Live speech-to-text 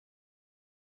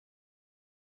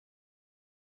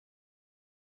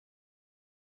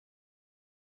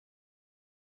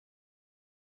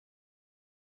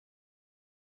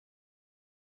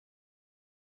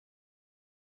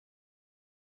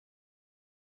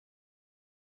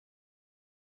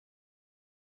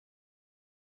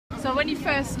So when you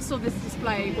first saw this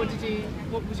display,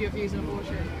 what was your views on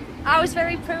abortion? I was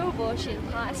very pro-abortion.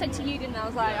 Like, I said to you, didn't I? I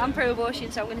was like, I'm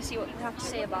pro-abortion, so I'm going to see what you have to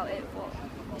say about it. But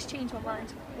it's changed my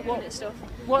mind. Looking at stuff.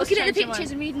 Looking at the pictures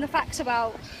and reading the facts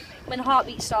about when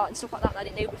heartbeats start and stuff like that I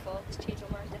didn't know before. It's changed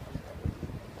my mind, definitely.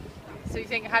 So you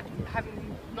think,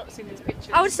 having not seen these pictures?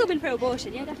 I would have still been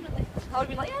pro-abortion, yeah, definitely. I would have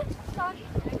been like, yeah, it's fine.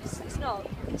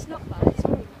 It's not bad, it's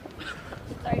horrible.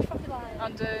 Very fucking like...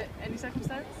 Under any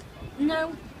circumstance?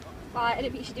 No. Like, I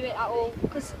don't think you should do it at all.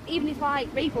 Because even if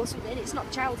like rape or something, it's not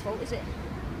the child's fault, is it?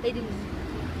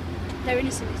 They're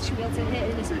innocent, it should be able to hurt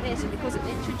an innocent person because of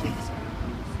it, shouldn't you?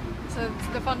 So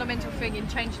the fundamental thing in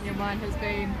changing your mind has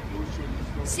been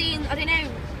seeing, I don't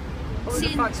know,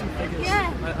 seeing the facts and figures,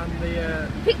 yeah, and the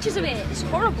pictures of it. It's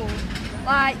horrible.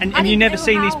 Like, and you never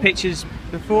seen these pictures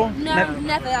before? No,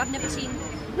 never. I've never seen.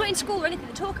 Not in school or anything.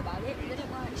 They talk about it, but they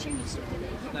don't like show you stuff. Do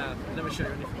they? No, they never show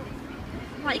you anything.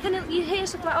 Like you hear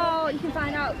stuff like, oh, you can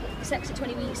find out sex at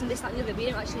 20 weeks and this, that, and the other, but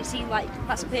you don't actually see like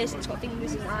that's a person that's got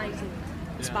fingers and eyes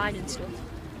and spine and stuff.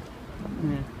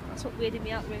 Yeah. That's what weirded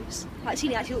me out most. Like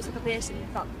seeing it actually looks like a person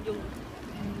that young.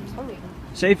 It's horrible.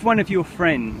 So if one of your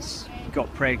friends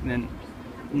got pregnant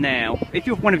now, if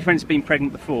one of your friends had been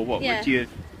pregnant before, what would you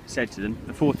have said to them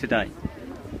before today?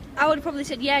 I would have probably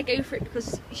said, yeah, go for it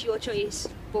because it's your choice,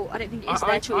 but I don't think it's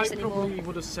their choice anymore. I probably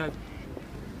would have said,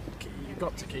 you've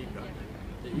got to keep it.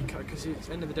 Because at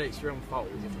the end of the day, it's your own fault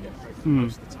if you get pregnant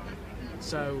most of the time.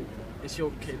 So it's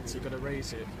your kids, you've got to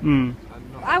raise it. And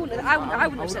not, I wouldn't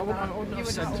have said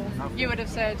that. You would have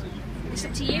said, it's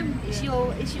up to you. It's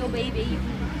your baby.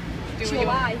 It's your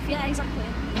life. Yeah, exactly.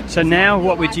 So now,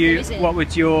 what would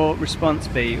your response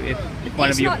be if one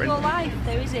of your friends? It's not your life,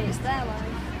 though, is it? It's their life.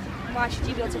 Why should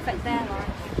you be able to affect their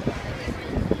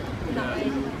life in that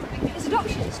way? There's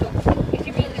adoption and stuff. If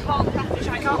you really can't look after a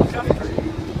child,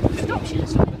 adoption and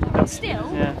stuff. But still,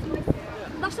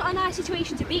 that's not a nice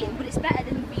situation to be in. But it's better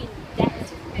than being